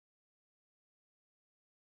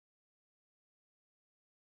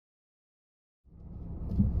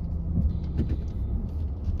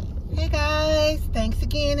guys, thanks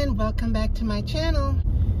again and welcome back to my channel.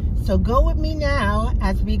 So go with me now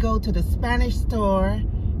as we go to the Spanish store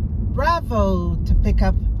Bravo to pick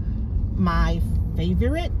up my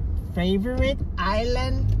favorite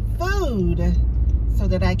island food so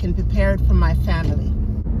that I can prepare it for my family.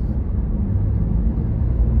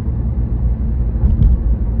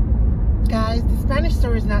 Guys, the Spanish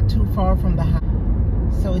store is not too far from the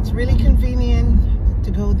house, so it's really convenient to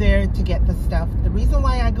go there to get the stuff. The reason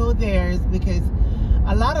why I go there is because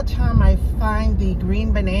a lot of time I find the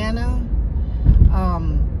green banana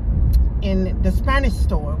in the Spanish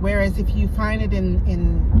store, whereas if you find it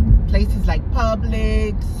in places like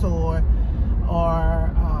Publix or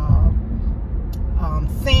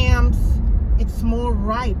Sam's, it's more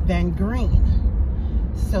ripe than green.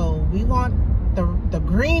 So we want the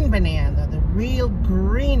green banana, the real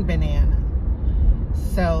green banana.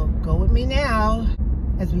 So go with me now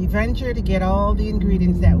as we venture to get all the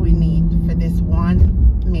ingredients that we need for this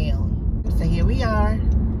one meal. So here we are,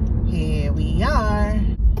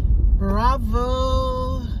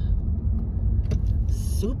 Bravo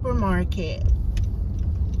Supermarket.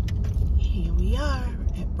 Here we are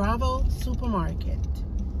at Bravo Supermarket.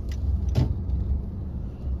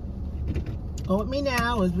 Go with me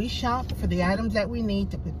now as we shop for the items that we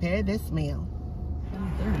need to prepare this meal.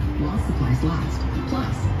 While supplies last.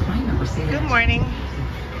 Plus, prime number savings. Good morning.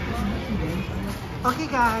 Okay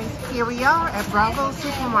guys, here we are at Bravo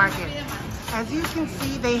Supermarket. As you can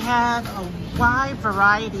see, they have a wide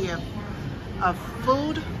variety of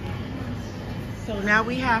food. So now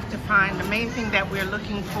we have to find the main thing that we're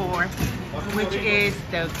looking for, which is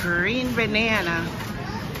the green banana.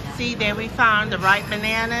 See, there we found the ripe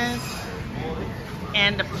bananas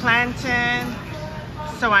and the plantain.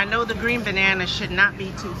 So I know the green banana should not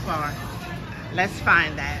be too far. Let's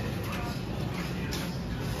find that.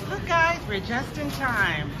 Look guys, we're just in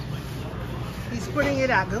time. He's putting it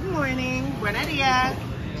out. Good morning. Buenos dias.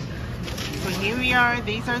 So here we are.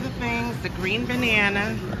 These are the things, the green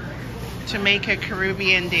banana to make a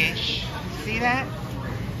Caribbean dish. See that?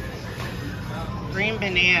 Green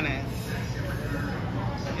bananas.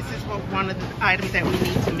 This is one of the items that we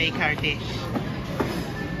need to make our dish.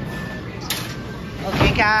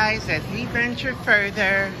 Okay guys, as we venture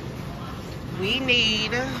further, we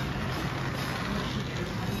need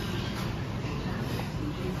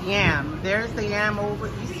yam. There's the yam over.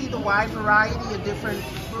 You see the wide variety of different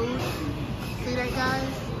foods? See that guys?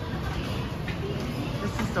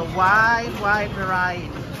 This is the wide variety.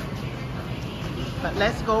 But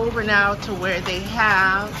let's go over now to where they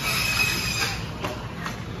have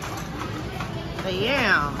the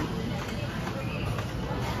yam.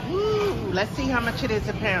 Woo, let's see how much it is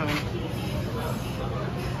a pound.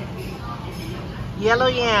 Yellow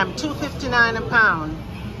yam, $2.59 a pound.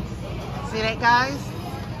 See that guys?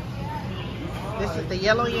 This is the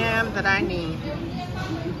yellow yam that I need.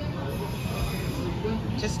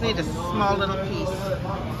 Just need a small little piece.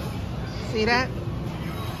 See that?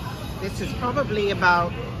 This is probably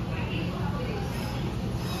about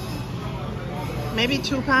maybe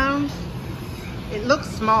 2 pounds. It looks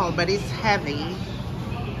small, but it's heavy.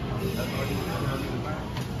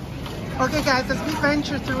 Okay guys, as we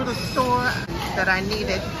venture through the store that I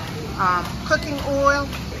needed, cooking oil.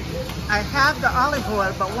 I have the olive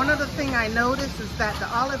oil, but one of the things I noticed is that the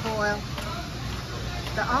olive oil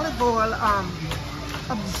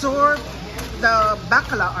absorbed the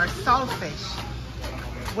bacala or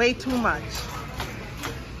saltfish way too much.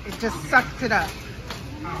 It just sucked it up.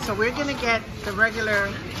 So we're gonna get the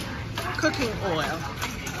regular cooking oil,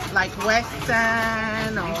 like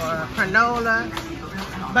Weston or Canola,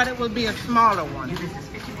 but it will be a smaller one.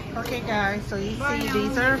 Okay guys, so you see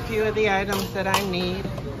these are a few of the items that I need.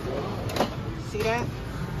 See that?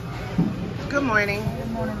 Good morning.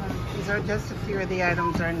 Good morning, ma'am. These are just a few of the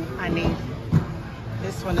items I need.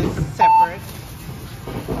 This one is separate.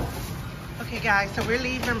 Okay guys, so we're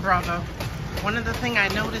leaving Bravo. One of the things I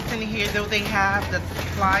noticed in here, though, they have the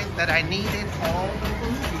supplies that I needed.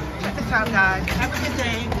 Check this out guys. Have a good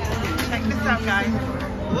day. Check this out guys.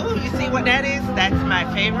 Ooh, you see what that is? That's my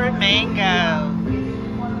favorite mango.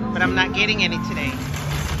 But I'm not getting any today.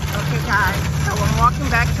 Okay guys, so I'm walking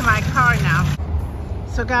back to my car now.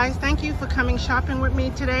 So guys, thank you for coming shopping with me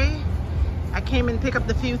today. I came and picked up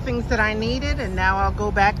the few things that I needed, and now I'll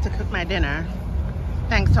go back to cook my dinner.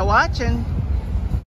 Thanks for watching.